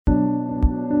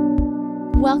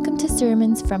Welcome to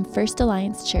sermons from First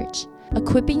Alliance Church,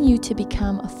 equipping you to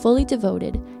become a fully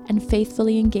devoted and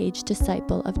faithfully engaged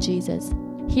disciple of Jesus.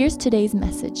 Here's today's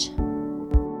message.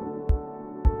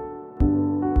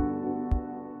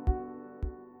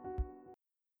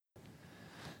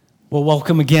 Well,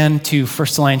 welcome again to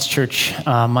First Alliance Church.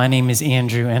 My name is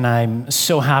Andrew, and I'm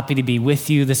so happy to be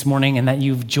with you this morning and that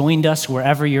you've joined us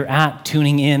wherever you're at,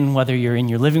 tuning in, whether you're in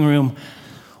your living room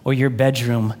or your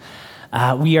bedroom.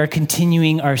 We are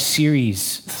continuing our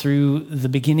series through the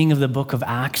beginning of the book of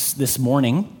Acts this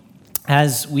morning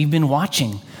as we've been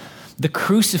watching the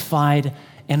crucified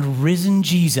and risen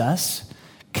Jesus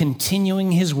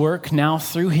continuing his work now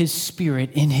through his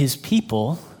Spirit in his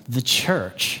people, the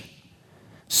church.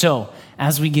 So,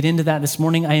 as we get into that this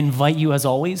morning, I invite you, as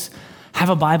always, have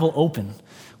a Bible open.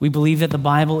 We believe that the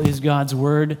Bible is God's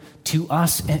word to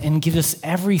us and gives us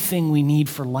everything we need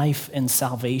for life and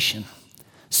salvation.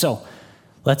 So,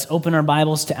 let's open our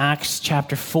Bibles to Acts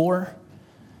chapter 4.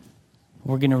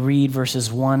 We're going to read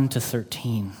verses 1 to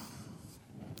 13.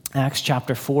 Acts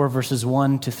chapter 4, verses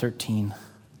 1 to 13.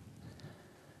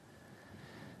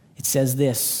 It says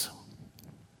this: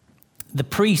 "The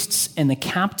priests and the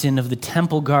captain of the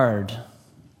temple guard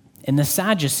and the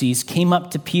Sadducees came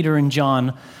up to Peter and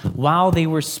John while they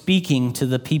were speaking to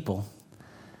the people.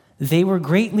 They were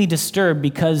greatly disturbed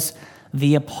because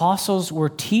the apostles were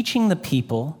teaching the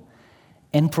people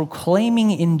and proclaiming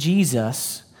in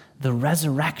Jesus the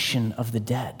resurrection of the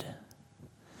dead.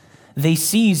 They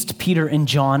seized Peter and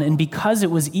John, and because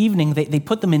it was evening, they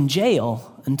put them in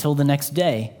jail until the next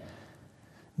day.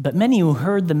 But many who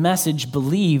heard the message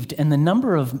believed, and the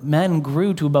number of men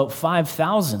grew to about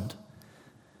 5,000.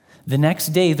 The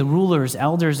next day, the rulers,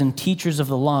 elders, and teachers of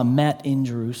the law met in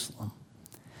Jerusalem.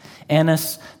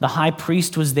 Annas, the high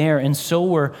priest, was there, and so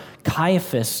were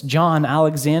Caiaphas, John,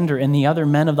 Alexander, and the other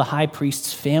men of the high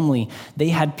priest's family. They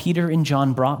had Peter and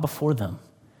John brought before them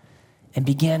and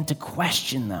began to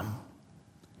question them.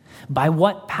 'By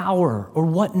what power or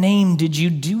what name did you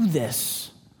do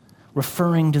this?'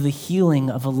 referring to the healing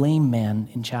of a lame man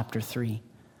in chapter 3.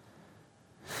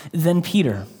 Then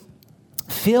Peter,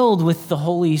 filled with the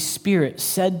Holy Spirit,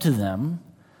 said to them,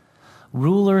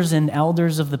 'Rulers and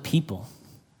elders of the people,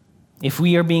 if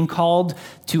we are being called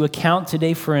to account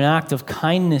today for an act of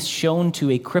kindness shown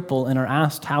to a cripple and are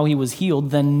asked how he was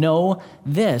healed, then know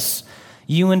this,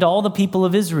 you and all the people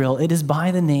of Israel, it is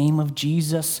by the name of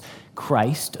Jesus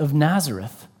Christ of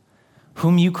Nazareth,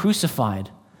 whom you crucified,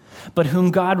 but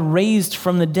whom God raised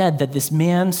from the dead, that this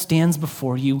man stands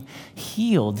before you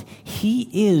healed. He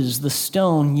is the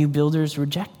stone you builders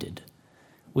rejected,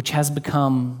 which has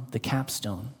become the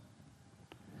capstone.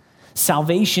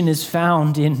 Salvation is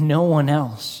found in no one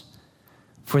else,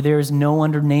 for there is no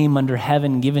other name under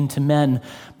heaven given to men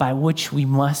by which we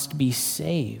must be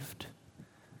saved.'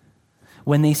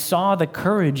 When they saw the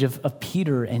courage of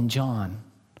Peter and John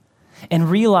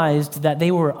and realized that they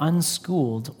were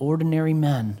unschooled, ordinary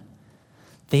men,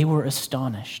 they were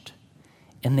astonished,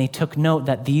 and they took note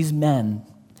that these men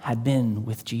had been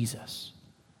with Jesus."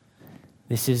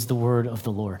 This is the word of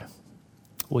the Lord.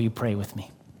 Will you pray with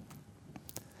me?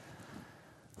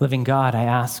 Living God, I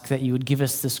ask that you would give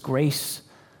us this grace,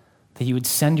 that you would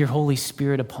send your Holy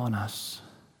Spirit upon us,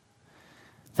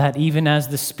 that even as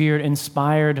the Spirit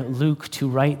inspired Luke to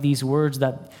write these words,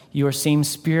 that your same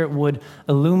Spirit would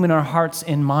illumine our hearts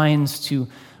and minds to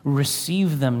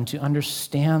receive them, to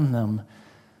understand them,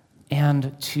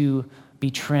 and to be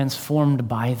transformed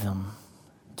by them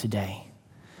today.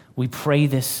 We pray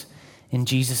this in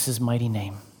Jesus' mighty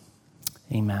name.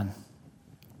 Amen.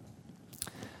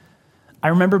 I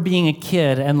remember being a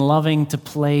kid and loving to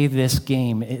play this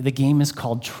game. The game is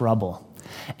called Trouble.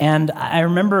 And I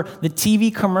remember the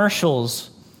TV commercials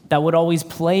that would always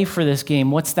play for this game.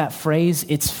 What's that phrase?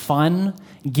 It's fun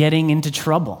getting into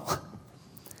trouble.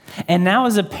 And now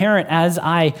as a parent, as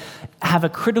I have a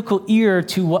critical ear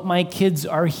to what my kids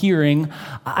are hearing,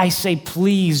 I say,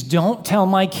 please don't tell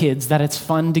my kids that it's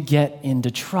fun to get into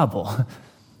trouble.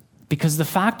 Because the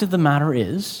fact of the matter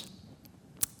is,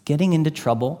 getting into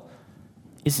trouble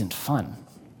isn't fun.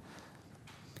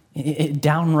 It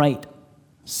downright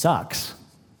sucks.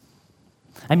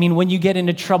 I mean, when you get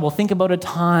into trouble, think about a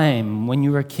time when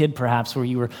you were a kid, perhaps, where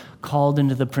you were called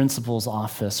into the principal's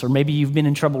office, or maybe you've been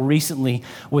in trouble recently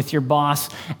with your boss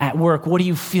at work. What do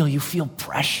you feel? You feel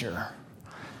pressure.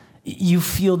 You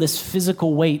feel this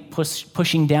physical weight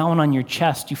pushing down on your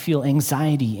chest. You feel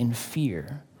anxiety and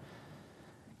fear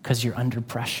because you're under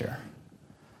pressure.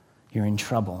 You're in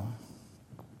trouble.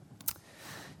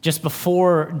 Just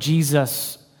before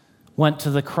Jesus went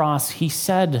to the cross, he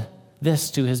said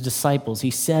this to his disciples. He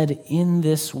said, "In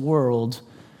this world,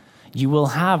 you will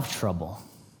have trouble.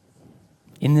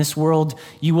 In this world,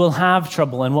 you will have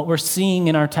trouble. And what we're seeing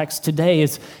in our text today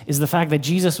is the fact that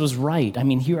Jesus was right. I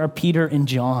mean, here are Peter and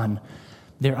John.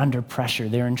 They're under pressure.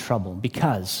 They're in trouble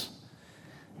because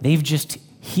they've just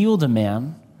healed a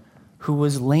man who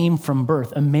was lame from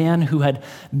birth, a man who had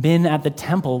been at the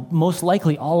temple most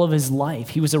likely all of his life.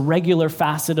 He was a regular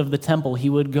facet of the temple. He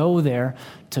would go there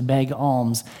to beg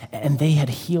alms, and they had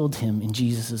healed him in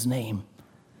Jesus' name.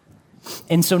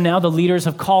 And so now the leaders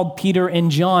have called Peter and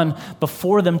John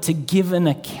before them to give an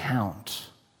account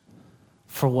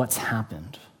for what's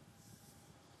happened,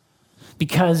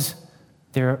 because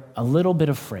they're a little bit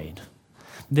afraid.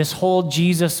 This whole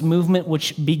Jesus movement,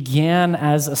 which began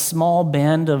as a small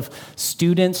band of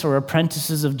students or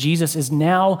apprentices of Jesus, is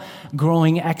now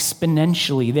growing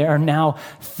exponentially. There are now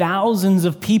thousands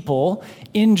of people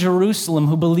in Jerusalem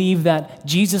who believe that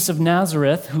Jesus of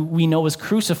Nazareth, who we know was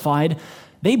crucified,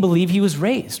 they believe he was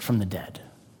raised from the dead.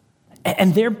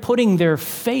 And they're putting their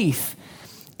faith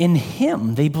in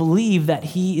him. They believe that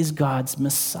he is God's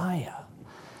Messiah.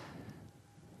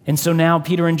 And so now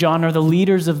Peter and John are the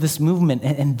leaders of this movement,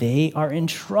 and they are in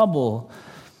trouble.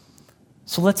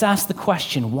 So let's ask the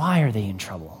question, why are they in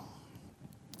trouble?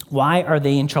 Why are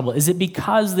they in trouble? Is it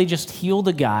because they just healed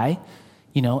a guy,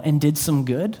 and did some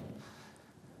good?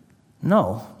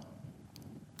 No,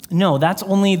 that's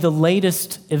only the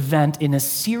latest event in a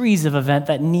series of events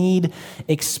that need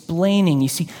explaining. You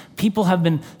see, people have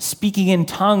been speaking in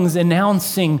tongues,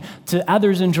 announcing to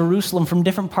others in Jerusalem from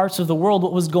different parts of the world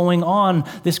what was going on.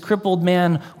 This crippled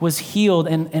man was healed,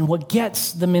 and what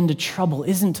gets them into trouble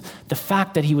isn't the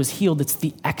fact that he was healed, it's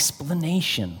the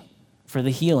explanation for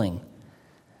the healing.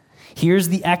 Here's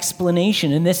the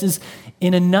explanation, and this is,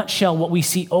 in a nutshell, what we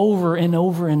see over and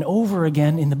over and over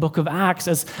again in the book of Acts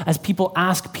as people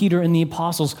ask Peter and the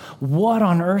apostles, what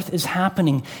on earth is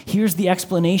happening? Here's the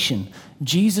explanation.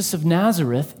 Jesus of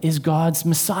Nazareth is God's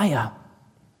Messiah.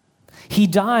 He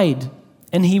died,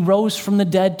 and he rose from the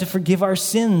dead to forgive our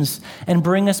sins and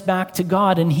bring us back to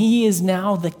God, and he is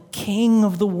now the King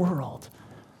of the world.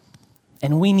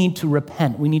 And we need to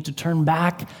repent. We need to turn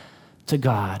back to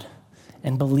God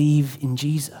and believe in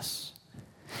Jesus.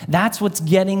 That's what's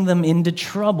getting them into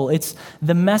trouble. It's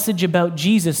the message about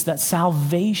Jesus that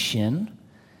salvation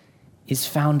is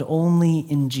found only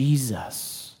in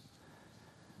Jesus.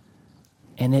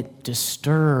 And it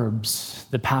disturbs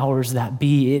the powers that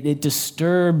be. It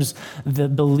disturbs the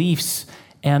beliefs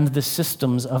and the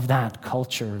systems of that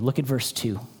culture. Look at verse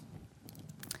 2.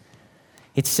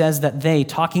 It says that they,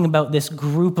 talking about this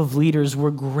group of leaders,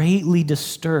 were greatly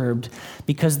disturbed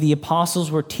because the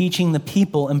apostles were teaching the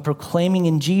people and proclaiming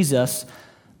in Jesus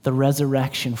the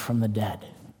resurrection from the dead.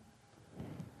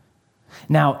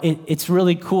 Now, it's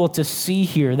really cool to see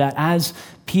here that as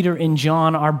Peter and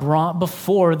John are brought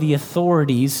before the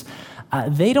authorities,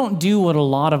 they don't do what a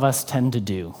lot of us tend to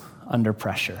do under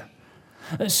pressure.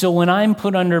 So when I'm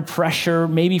put under pressure,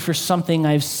 maybe for something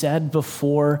I've said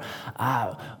before,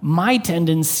 my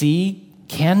tendency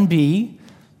can be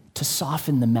to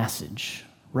soften the message,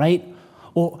 right?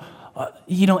 Or,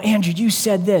 Andrew, you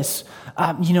said this.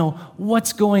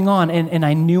 What's going on? And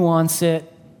I nuance it,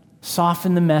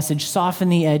 soften the message, soften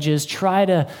the edges, try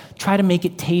to make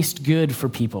it taste good for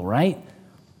people, right?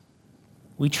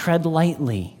 We tread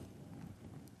lightly.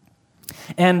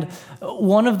 And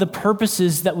one of the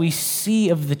purposes that we see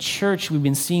of the church, we've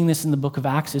been seeing this in the book of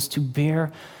Acts, is to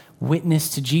bear witness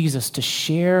to Jesus, to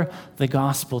share the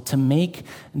gospel, to make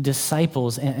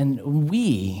disciples. And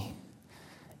we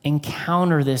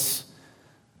encounter this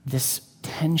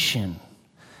tension.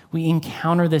 We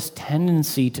encounter this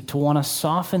tendency to want to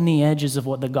soften the edges of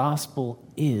what the gospel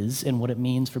is and what it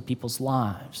means for people's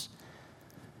lives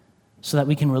so that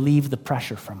we can relieve the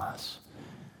pressure from us,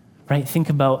 right? Think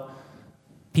about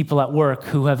people at work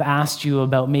who have asked you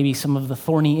about maybe some of the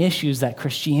thorny issues that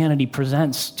Christianity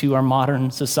presents to our modern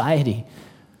society.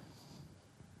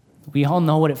 We all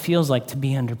know what it feels like to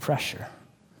be under pressure.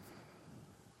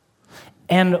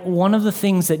 And one of the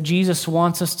things that Jesus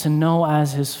wants us to know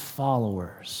as his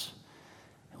followers,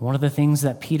 one of the things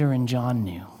that Peter and John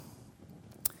knew,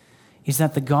 is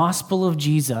that the gospel of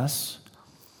Jesus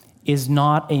is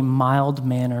not a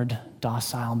mild-mannered,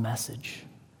 docile message.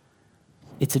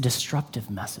 It's a disruptive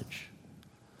message.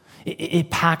 It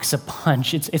packs a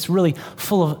punch. It's really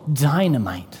full of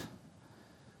dynamite.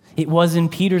 It was in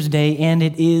Peter's day, and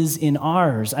it is in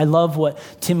ours. I love what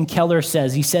Tim Keller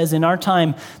says. He says, in our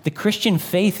time, the Christian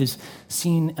faith is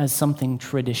seen as something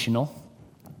traditional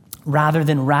rather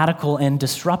than radical and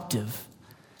disruptive.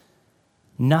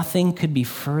 Nothing could be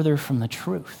further from the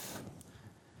truth.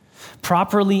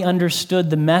 Properly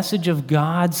understood, the message of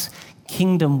God's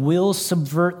kingdom will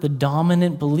subvert the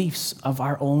dominant beliefs of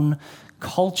our own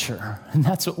culture. And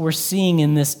that's what we're seeing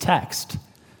in this text.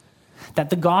 That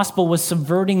the gospel was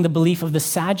subverting the belief of the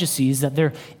Sadducees that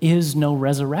there is no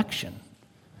resurrection.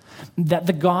 That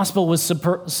the gospel was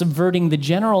subverting the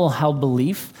general held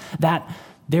belief that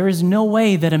there is no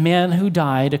way that a man who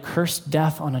died a cursed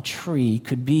death on a tree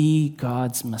could be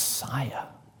God's Messiah.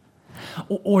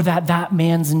 Or that that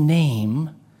man's name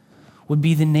would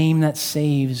be the name that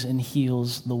saves and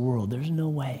heals the world. There's no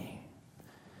way.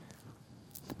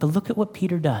 But look at what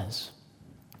Peter does.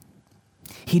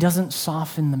 He doesn't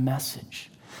soften the message.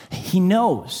 He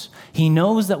knows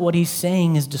that what he's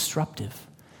saying is disruptive,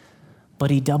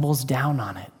 but he doubles down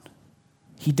on it.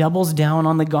 He doubles down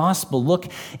on the gospel. Look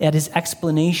at his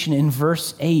explanation in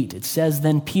verse 8. It says,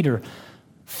 "Then Peter,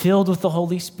 filled with the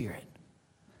Holy Spirit,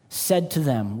 said to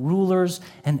them, rulers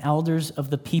and elders of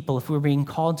the people, if we're being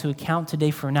called to account today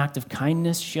for an act of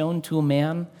kindness shown to a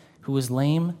man who was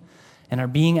lame and are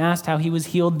being asked how he was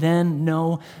healed, then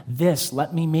know this.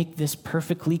 Let me make this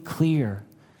perfectly clear.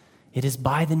 It is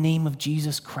by the name of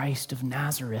Jesus Christ of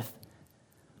Nazareth,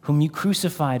 whom you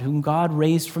crucified, whom God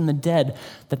raised from the dead,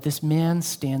 that this man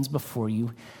stands before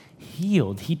you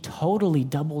healed." He totally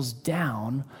doubles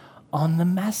down on the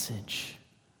message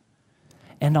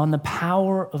and on the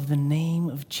power of the name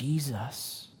of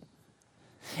Jesus.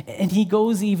 And he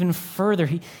goes even further.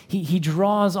 He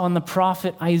draws on the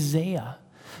prophet Isaiah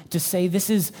to say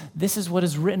this is what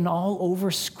is written all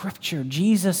over Scripture.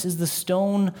 Jesus is the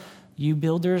stone you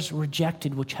builders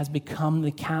rejected, which has become the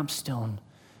capstone.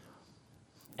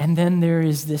 And then there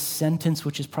is this sentence,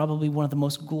 which is probably one of the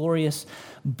most glorious,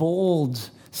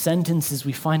 bold sentences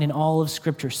we find in all of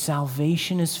Scripture.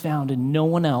 Salvation is found in no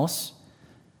one else,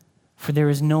 for there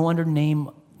is no other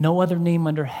name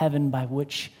under heaven by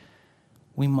which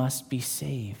we must be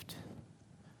saved.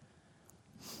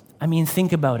 I mean,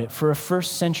 think about it. For a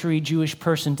first century Jewish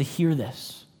person to hear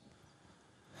this,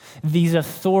 these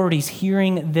authorities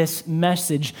hearing this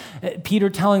message, Peter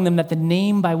telling them that the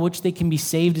name by which they can be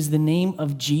saved is the name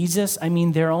of Jesus. I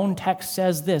mean, their own text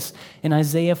says this in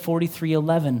Isaiah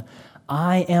 43:11,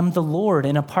 "I am the Lord,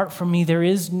 and apart from me there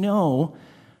is no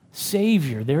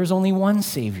Savior." There is only one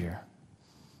Savior.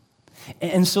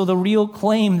 And so the real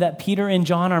claim that Peter and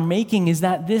John are making is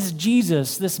that this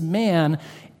Jesus, this man,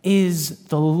 is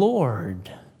the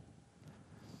Lord.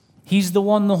 He's the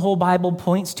one the whole Bible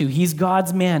points to. He's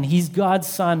God's man, he's God's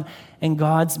son, and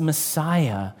God's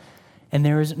Messiah. And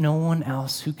there is no one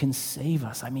else who can save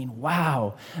us. I mean,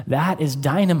 wow, that is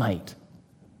dynamite.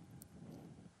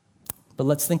 But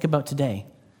let's think about today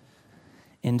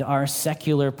and our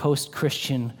secular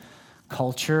post-Christian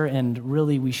culture, and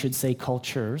really we should say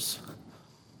cultures,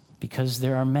 because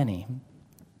there are many.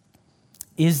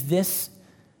 Is this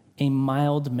a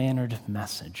mild-mannered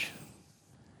message?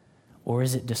 Or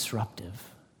is it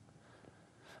disruptive?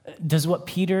 Does what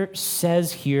Peter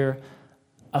says here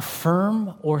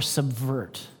affirm or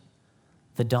subvert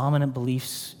the dominant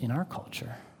beliefs in our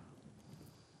culture?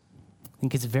 I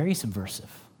think it's very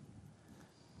subversive.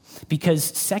 Because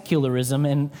secularism,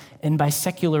 and by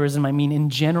secularism I mean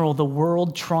in general the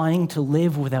world trying to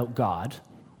live without God,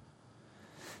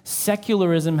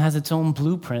 secularism has its own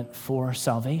blueprint for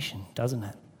salvation, doesn't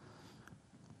it?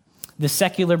 The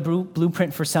secular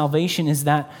blueprint for salvation is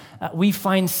that we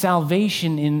find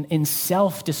salvation in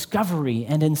self-discovery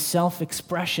and in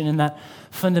self-expression, and that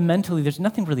fundamentally there's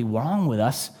nothing really wrong with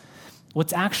us.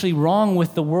 What's actually wrong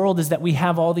with the world is that we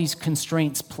have all these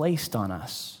constraints placed on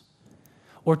us,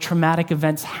 or traumatic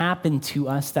events happen to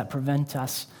us that prevent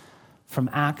us from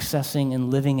accessing and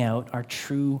living out our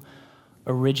true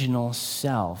original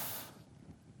self.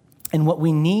 And what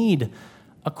we need,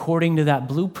 according to that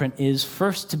blueprint, is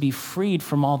first to be freed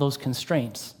from all those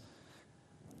constraints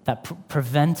that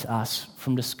prevent us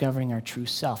from discovering our true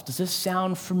self. Does this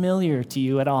sound familiar to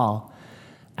you at all?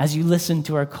 As you listen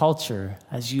to our culture,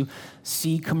 as you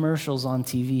see commercials on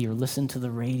TV or listen to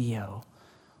the radio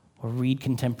or read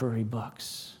contemporary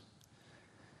books.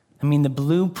 I mean, the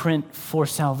blueprint for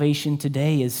salvation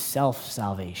today is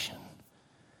self-salvation.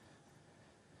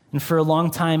 And for a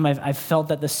long time, I've felt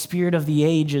that the spirit of the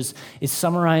age is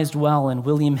summarized well in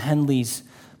William Henley's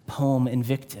poem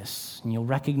Invictus. And you'll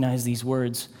recognize these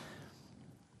words.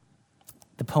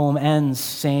 The poem ends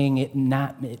saying, it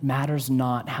matters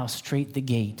not how straight the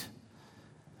gate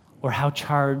or how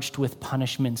charged with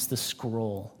punishments the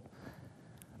scroll.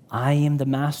 I am the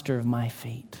master of my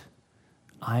fate.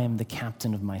 I am the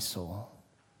captain of my soul.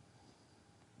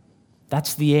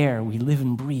 That's the air we live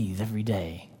and breathe every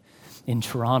day in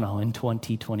Toronto in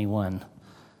 2021.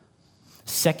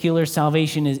 Secular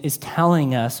salvation is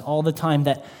telling us all the time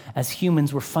that as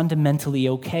humans, we're fundamentally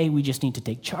okay. We just need to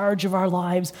take charge of our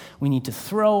lives. We need to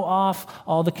throw off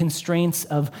all the constraints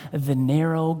of the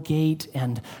narrow gate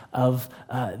and of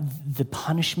the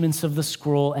punishments of the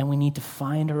scroll, and we need to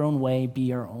find our own way,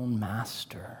 be our own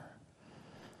master.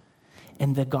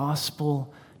 And the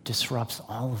gospel disrupts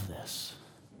all of this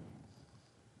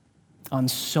on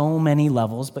so many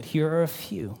levels, but here are a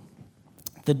few.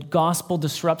 The gospel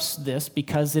disrupts this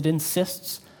because it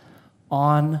insists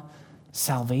on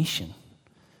salvation.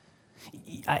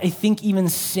 I think even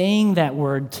saying that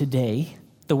word today,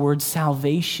 the word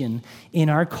salvation, in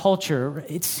our culture,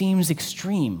 it seems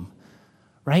extreme,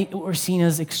 right? We're seen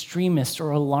as extremists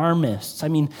or alarmists. I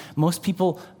mean, most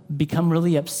people become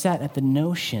really upset at the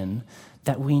notion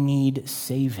that we need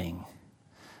saving.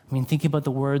 I mean, think about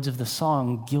the words of the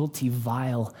song, guilty,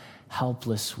 vile,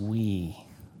 helpless we.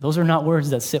 Those are not words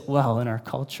that sit well in our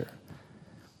culture.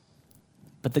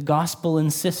 But the gospel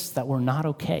insists that we're not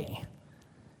okay,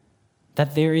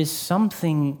 that there is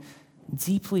something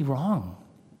deeply wrong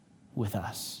with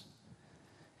us.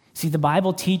 See, the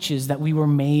Bible teaches that we were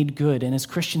made good, and as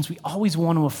Christians, we always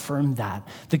want to affirm that,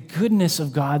 the goodness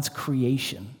of God's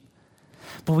creation.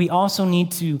 But we also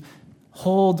need to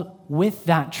hold with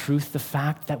that truth the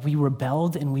fact that we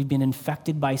rebelled and we've been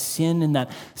infected by sin, and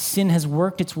that sin has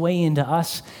worked its way into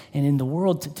us and in the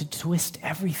world to twist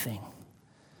everything.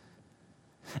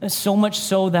 And so much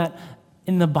so that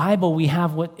in the Bible we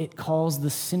have what it calls the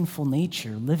sinful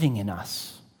nature living in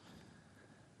us.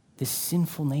 This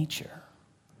sinful nature.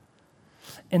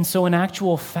 And so in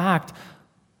actual fact,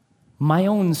 my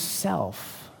own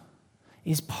self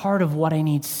is part of what I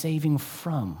need saving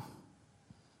from.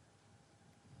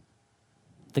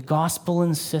 The gospel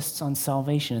insists on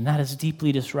salvation, and that is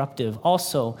deeply disruptive.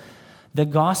 Also, the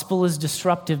gospel is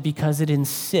disruptive because it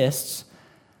insists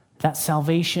that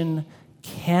salvation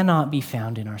cannot be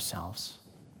found in ourselves.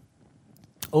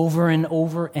 Over and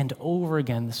over and over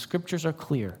again, the scriptures are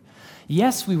clear.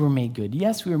 Yes, we were made good.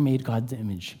 Yes, we were made God's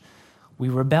image. We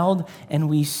rebelled and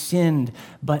we sinned,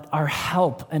 but our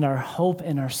help and our hope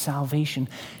and our salvation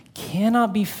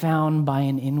cannot be found by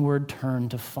an inward turn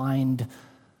to find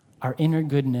our inner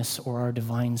goodness or our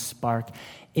divine spark.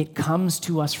 It comes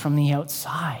to us from the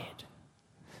outside.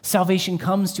 Salvation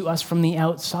comes to us from the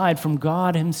outside, from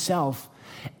God himself,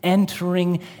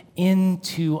 entering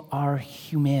into our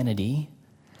humanity,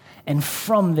 and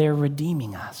from there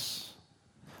redeeming us,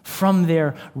 from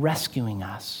there rescuing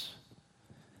us.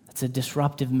 That's a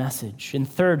disruptive message. And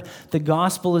third, the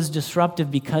gospel is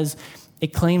disruptive because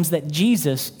it claims that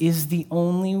Jesus is the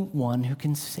only one who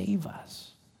can save us.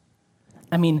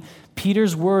 I mean,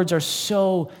 Peter's words are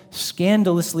so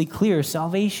scandalously clear.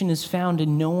 Salvation is found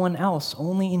in no one else,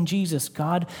 only in Jesus.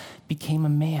 God became a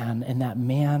man, and that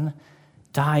man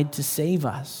died to save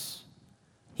us.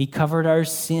 He covered our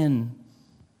sin,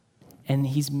 and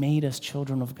he's made us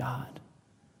children of God.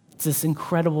 It's this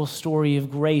incredible story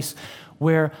of grace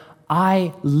where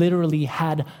I literally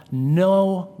had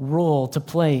no role to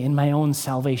play in my own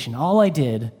salvation. All I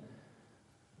did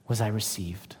was I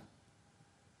received.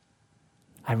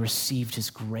 I received his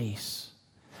grace.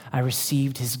 I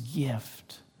received his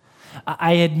gift.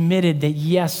 I admitted that,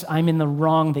 yes, I'm in the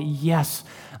wrong, that, yes,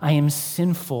 I am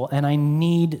sinful, and I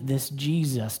need this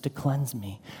Jesus to cleanse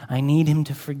me. I need him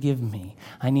to forgive me.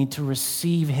 I need to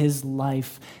receive his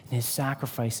life and his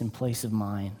sacrifice in place of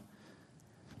mine.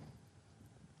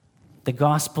 The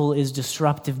gospel is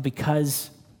disruptive because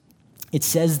it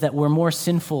says that we're more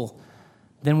sinful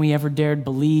than we ever dared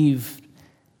believe,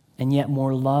 and yet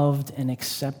more loved and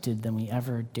accepted than we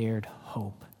ever dared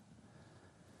hope.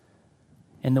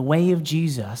 And the way of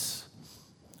Jesus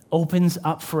opens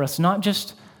up for us not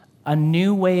just a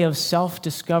new way of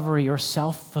self-discovery or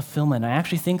self-fulfillment. I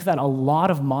actually think that a lot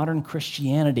of modern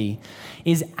Christianity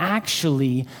is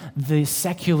actually the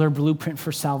secular blueprint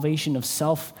for salvation, of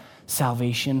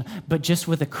self-salvation, but just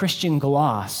with a Christian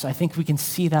gloss. I think we can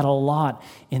see that a lot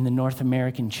in the North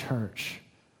American church.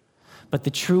 But the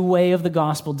true way of the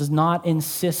gospel does not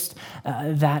insist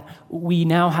that we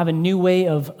now have a new way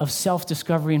of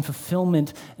self-discovery and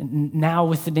fulfillment now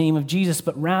with the name of Jesus,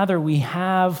 but rather we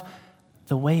have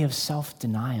the way of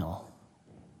self-denial.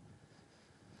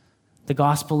 The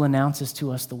gospel announces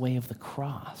to us the way of the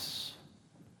cross.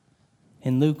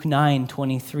 In Luke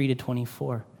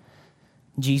 9:23-24,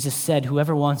 Jesus said,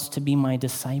 "Whoever wants to be my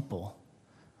disciple,"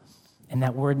 and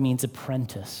that word means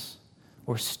apprentice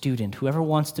or student. "Whoever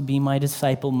wants to be my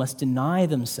disciple must deny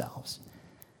themselves,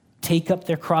 take up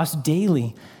their cross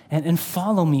daily, and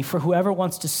follow me. For whoever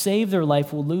wants to save their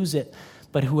life will lose it,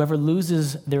 but whoever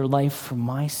loses their life for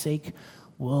my sake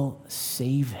will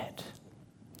save it."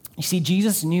 You see,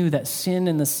 Jesus knew that sin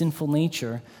and the sinful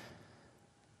nature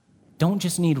don't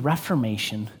just need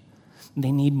reformation,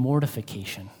 they need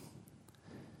mortification.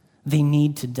 They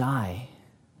need to die.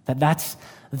 That's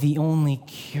the only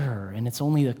cure, and it's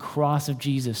only the cross of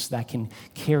Jesus that can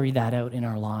carry that out in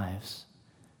our lives.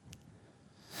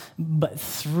 But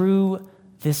through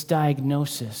this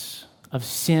diagnosis of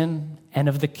sin and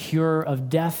of the cure of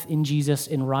death in Jesus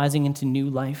and rising into new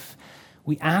life,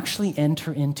 we actually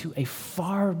enter into a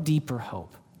far deeper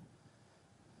hope.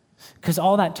 Because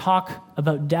all that talk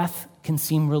about death can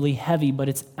seem really heavy, but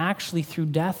it's actually through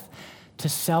death to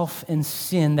self and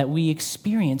sin that we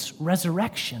experience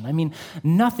resurrection. I mean,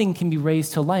 nothing can be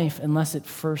raised to life unless it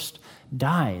first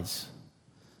dies.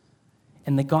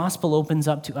 And the gospel opens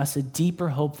up to us a deeper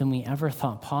hope than we ever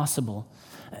thought possible.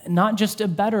 Not just a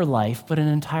better life, but an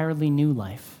entirely new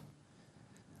life.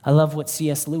 I love what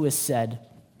C.S. Lewis said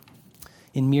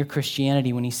in Mere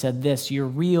Christianity when he said this: your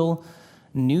real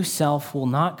new self will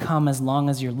not come as long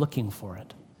as you're looking for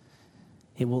it.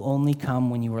 It will only come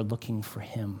when you are looking for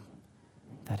him.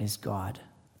 That is God.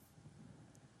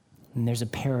 And there's a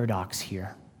paradox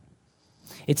here.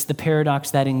 It's the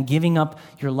paradox that in giving up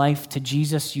your life to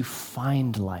Jesus, you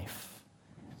find life.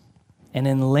 And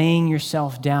in laying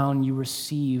yourself down, you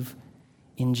receive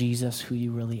in Jesus who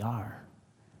you really are.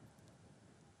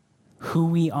 Who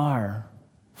we are,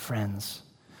 friends,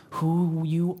 who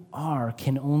you are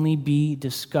can only be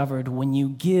discovered when you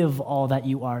give all that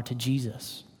you are to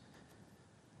Jesus.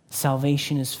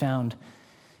 Salvation is found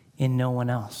in no one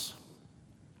else.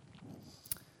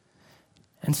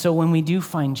 And so when we do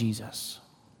find Jesus,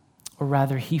 or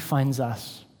rather he finds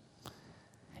us,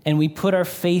 and we put our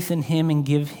faith in him and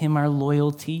give him our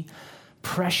loyalty,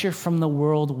 pressure from the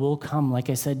world will come. Like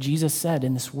I said, Jesus said,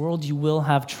 in this world you will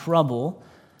have trouble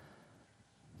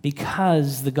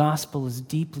because the gospel is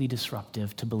deeply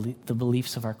disruptive to the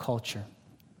beliefs of our culture.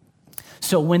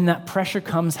 So when that pressure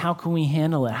comes, how can we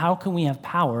handle it? How can we have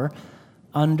power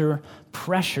under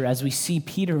pressure, as we see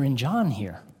Peter and John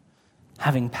here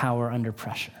having power under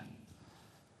pressure?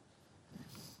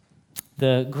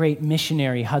 The great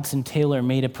missionary Hudson Taylor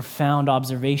made a profound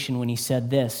observation when he said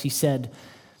this. He said,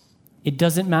 "It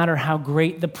doesn't matter how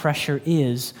great the pressure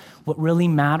is. What really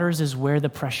matters is where the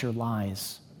pressure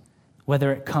lies,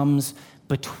 whether it comes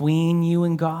between you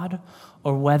and God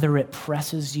or whether it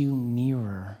presses you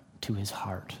nearer to his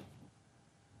heart."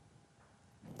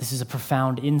 This is a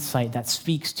profound insight that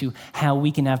speaks to how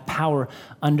we can have power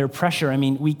under pressure. I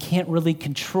mean, we can't really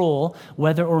control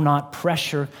whether or not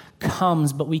pressure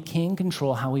comes, but we can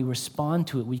control how we respond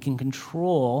to it. We can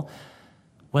control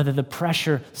whether the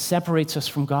pressure separates us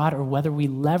from God or whether we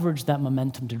leverage that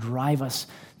momentum to drive us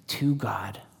to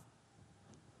God.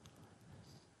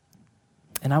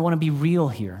 And I want to be real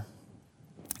here.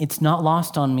 It's not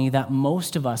lost on me that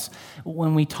most of us,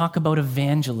 when we talk about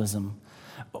evangelism,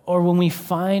 or when we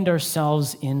find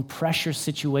ourselves in pressure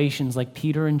situations like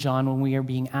Peter and John, when we are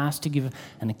being asked to give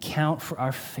an account for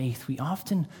our faith, we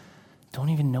often don't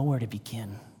even know where to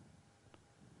begin.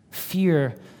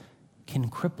 Fear can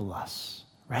cripple us,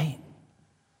 right?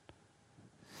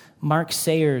 Mark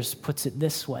Sayers puts it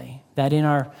this way, that in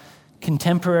our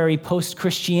contemporary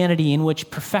post-Christianity, in which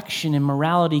perfection and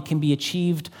morality can be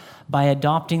achieved by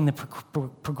adopting the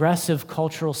progressive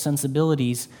cultural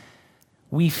sensibilities,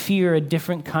 we fear a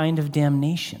different kind of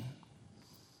damnation.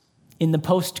 In the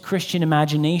post-Christian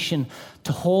imagination,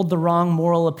 to hold the wrong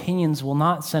moral opinions will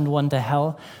not send one to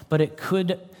hell, but it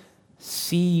could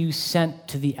see you sent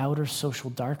to the outer social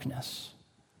darkness,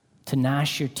 to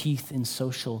gnash your teeth in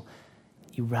social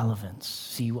irrelevance.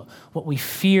 See, what we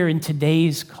fear in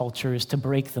today's culture is to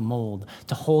break the mold,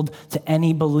 to hold to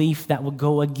any belief that would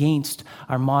go against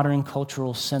our modern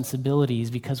cultural sensibilities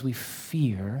because we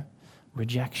fear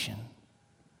rejection.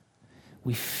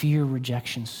 We fear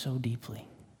rejection so deeply.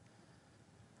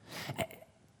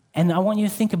 And I want you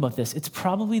to think about this. It's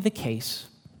probably the case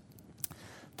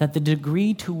that the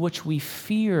degree to which we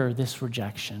fear this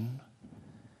rejection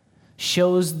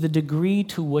shows the degree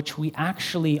to which we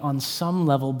actually, on some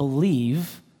level,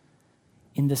 believe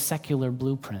in the secular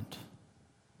blueprint.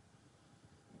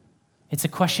 It's a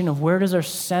question of where does our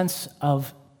sense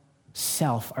of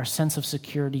self, our sense of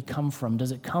security come from?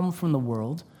 Does it come from the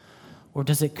world? Or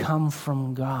does it come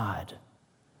from God?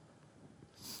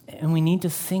 And we need to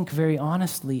think very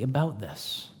honestly about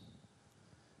this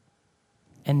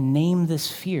and name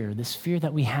this fear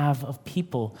that we have of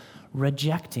people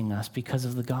rejecting us because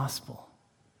of the gospel.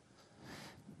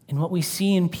 And what we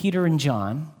see in Peter and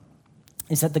John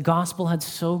is that the gospel had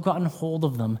so gotten hold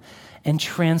of them and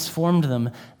transformed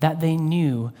them that they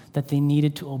knew that they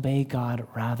needed to obey God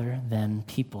rather than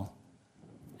people.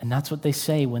 And that's what they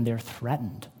say when they're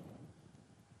threatened.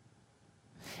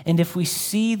 And if we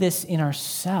see this in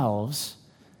ourselves,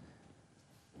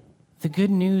 the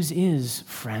good news is,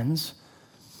 friends,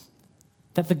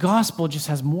 that the gospel just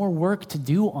has more work to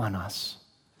do on us.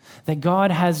 That God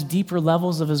has deeper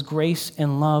levels of his grace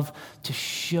and love to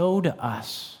show to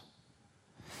us.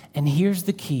 And here's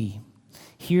the key.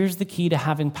 Here's the key to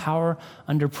having power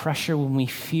under pressure when we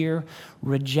fear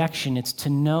rejection. It's to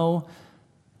know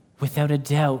without a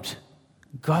doubt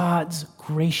God's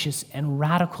gracious and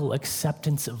radical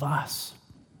acceptance of us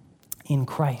in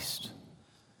Christ.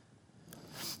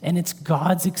 And it's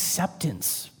God's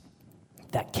acceptance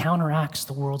that counteracts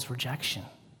the world's rejection.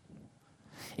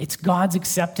 It's God's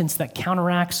acceptance that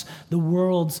counteracts the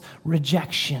world's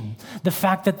rejection. The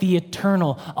fact that the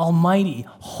eternal, almighty,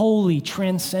 holy,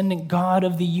 transcendent God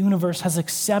of the universe has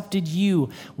accepted you,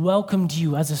 welcomed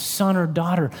you as a son or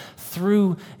daughter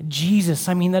through Jesus.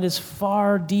 I mean, that is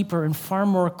far deeper and far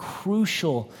more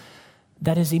crucial.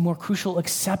 That is a more crucial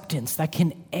acceptance that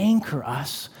can anchor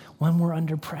us when we're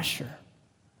under pressure.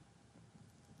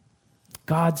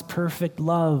 God's perfect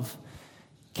love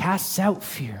casts out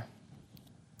fear.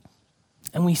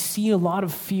 And we see a lot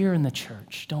of fear in the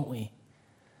church, don't we?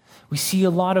 We see a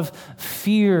lot of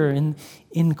fear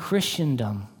in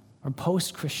Christendom or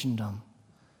post-Christendom.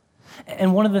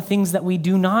 And one of the things that we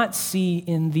do not see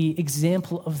in the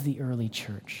example of the early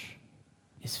church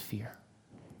is fear.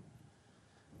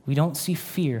 We don't see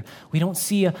fear. We don't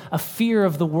see a fear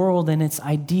of the world and its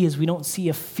ideas. We don't see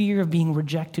a fear of being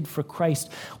rejected for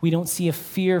Christ. We don't see a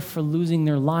fear for losing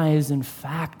their lives. In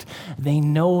fact, they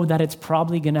know that it's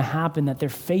probably going to happen, that their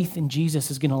faith in Jesus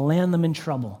is going to land them in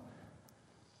trouble.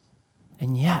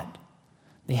 And yet,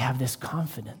 they have this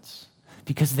confidence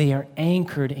because they are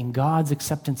anchored in God's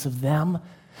acceptance of them.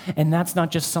 And that's not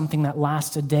just something that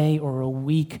lasts a day or a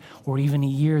week or even a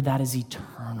year. That is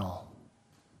eternal.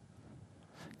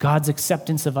 God's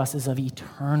acceptance of us is of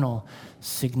eternal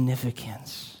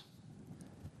significance.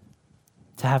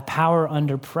 To have power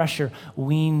under pressure,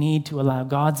 we need to allow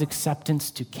God's acceptance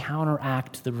to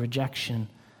counteract the rejection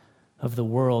of the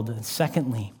world. And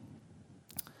secondly,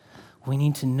 we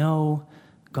need to know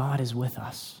God is with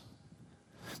us.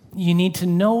 You need to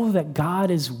know that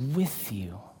God is with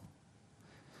you.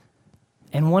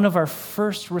 And one of our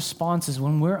first responses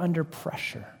when we're under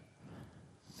pressure,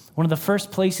 one of the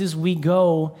first places we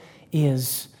go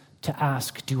is to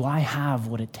ask, do I have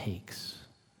what it takes?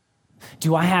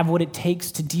 Do I have what it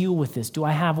takes to deal with this? Do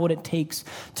I have what it takes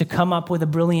to come up with a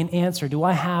brilliant answer? Do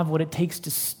I have what it takes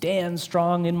to stand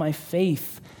strong in my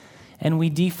faith? And we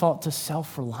default to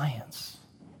self-reliance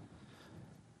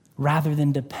rather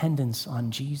than dependence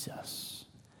on Jesus.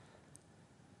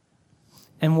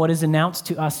 And what is announced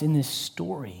to us in this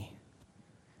story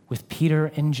with Peter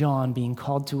and John being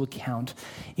called to account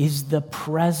is the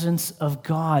presence of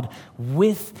God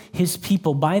with his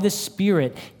people by the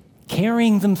Spirit,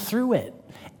 carrying them through it,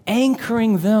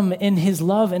 anchoring them in his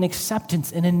love and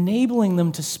acceptance, and enabling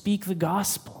them to speak the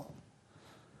gospel.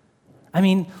 I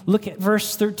mean, look at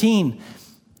verse 13.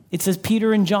 It says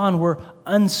Peter and John were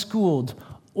unschooled,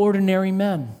 ordinary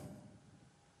men.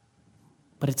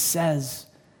 But it says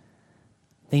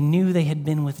they knew they had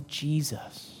been with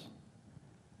Jesus.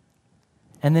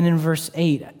 And then in verse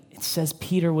 8, it says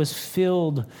Peter was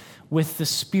filled with the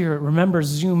Spirit. Remember,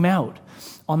 zoom out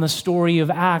on the story of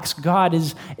Acts. God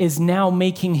is now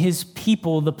making his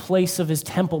people the place of his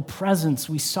temple presence.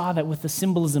 We saw that with the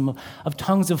symbolism of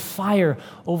tongues of fire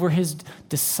over his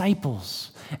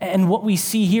disciples. And what we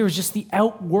see here is just the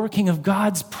outworking of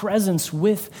God's presence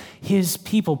with his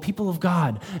people of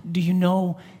God. Do you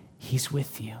know he's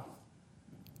with you?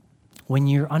 When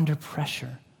you're under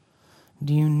pressure,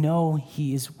 do you know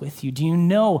he is with you? Do you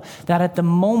know that at the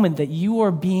moment that you are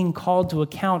being called to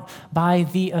account by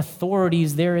the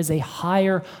authorities, there is a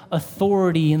higher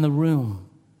authority in the room?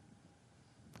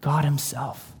 God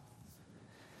himself.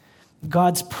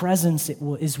 God's presence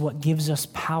is what gives us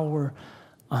power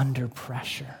under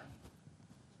pressure.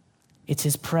 It's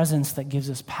his presence that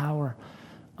gives us power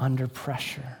under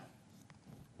pressure.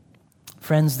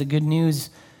 Friends, the good news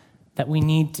that we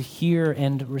need to hear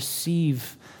and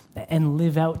receive and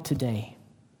live out today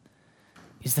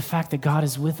is the fact that God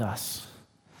is with us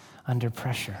under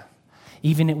pressure.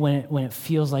 Even when it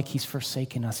feels like he's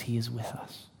forsaken us, he is with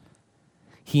us.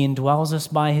 He indwells us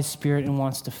by his Spirit and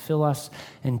wants to fill us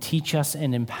and teach us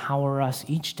and empower us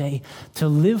each day to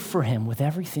live for him with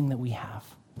everything that we have.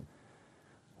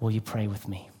 Will you pray with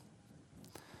me?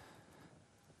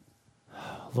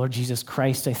 Lord Jesus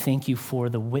Christ, I thank you for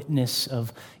the witness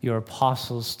of your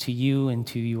apostles to you and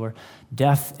to your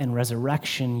death and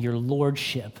resurrection, your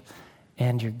lordship,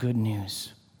 and your good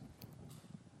news.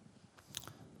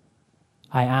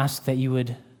 I ask that you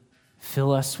would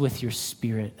fill us with your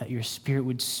Spirit, that your Spirit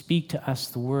would speak to us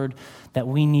the word that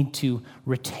we need to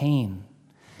retain,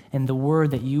 and the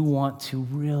word that you want to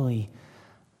really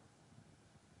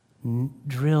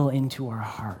drill into our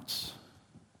hearts.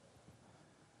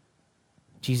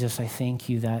 Jesus, I thank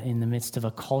you that in the midst of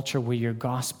a culture where your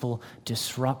gospel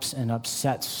disrupts and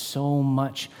upsets so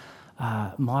much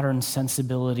modern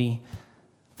sensibility,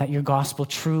 that your gospel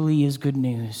truly is good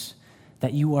news,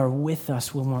 that you are with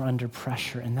us when we're under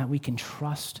pressure, and that we can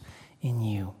trust in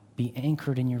you, be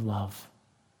anchored in your love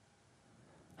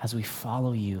as we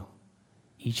follow you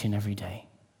each and every day.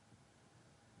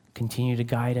 Continue to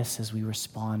guide us as we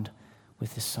respond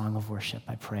with this song of worship,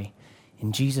 I pray.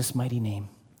 In Jesus' mighty name,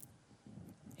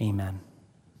 amen.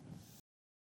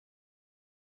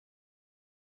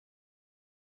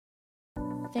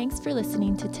 Thanks for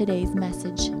listening to today's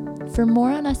message. For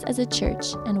more on us as a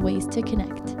church and ways to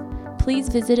connect, please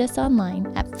visit us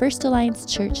online at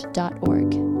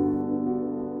firstalliancechurch.org.